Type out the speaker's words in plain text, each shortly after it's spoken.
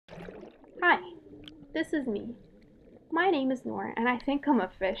This is me. My name is Noor, and I think I'm a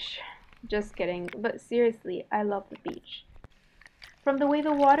fish. Just kidding, but seriously, I love the beach. From the way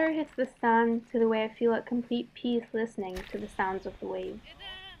the water hits the sand to the way I feel at complete peace listening to the sounds of the waves.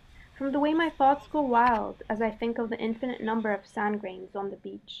 From the way my thoughts go wild as I think of the infinite number of sand grains on the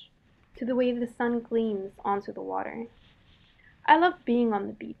beach, to the way the sun gleams onto the water. I love being on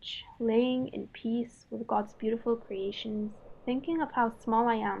the beach, laying in peace with God's beautiful creations, thinking of how small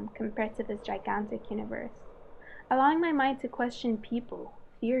I am compared to this gigantic universe, allowing my mind to question people,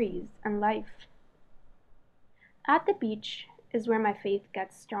 theories, and life. At the beach is where my faith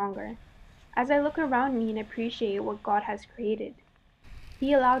gets stronger. As I look around me and appreciate what God has created,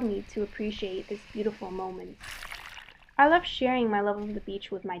 He allowed me to appreciate this beautiful moment. I love sharing my love of the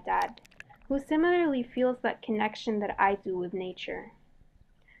beach with my dad, who similarly feels that connection that I do with nature.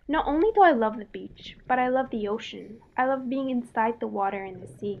 Not only do I love the beach, but I love the ocean. I love being inside the water in the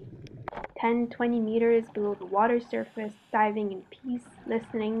sea, 10, 20 meters below the water surface, diving in peace,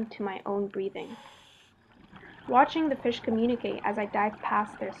 listening to my own breathing. Watching the fish communicate as I dive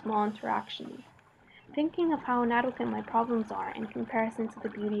past their small interactions, thinking of how inadequate my problems are in comparison to the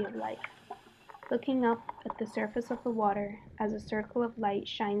beauty of life. Looking up at the surface of the water as a circle of light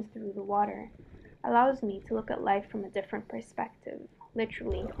shines through the water allows me to look at life from a different perspective,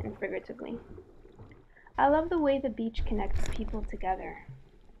 literally and figuratively. I love the way the beach connects people together.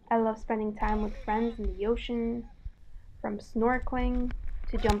 I love spending time with friends in the ocean, from snorkeling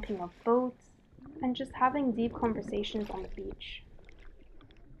to jumping off boats, and just having deep conversations on the beach.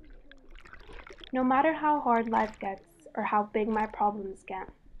 No matter how hard life gets or how big my problems get,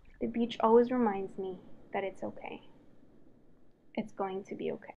 the beach always reminds me that it's okay. It's going to be okay.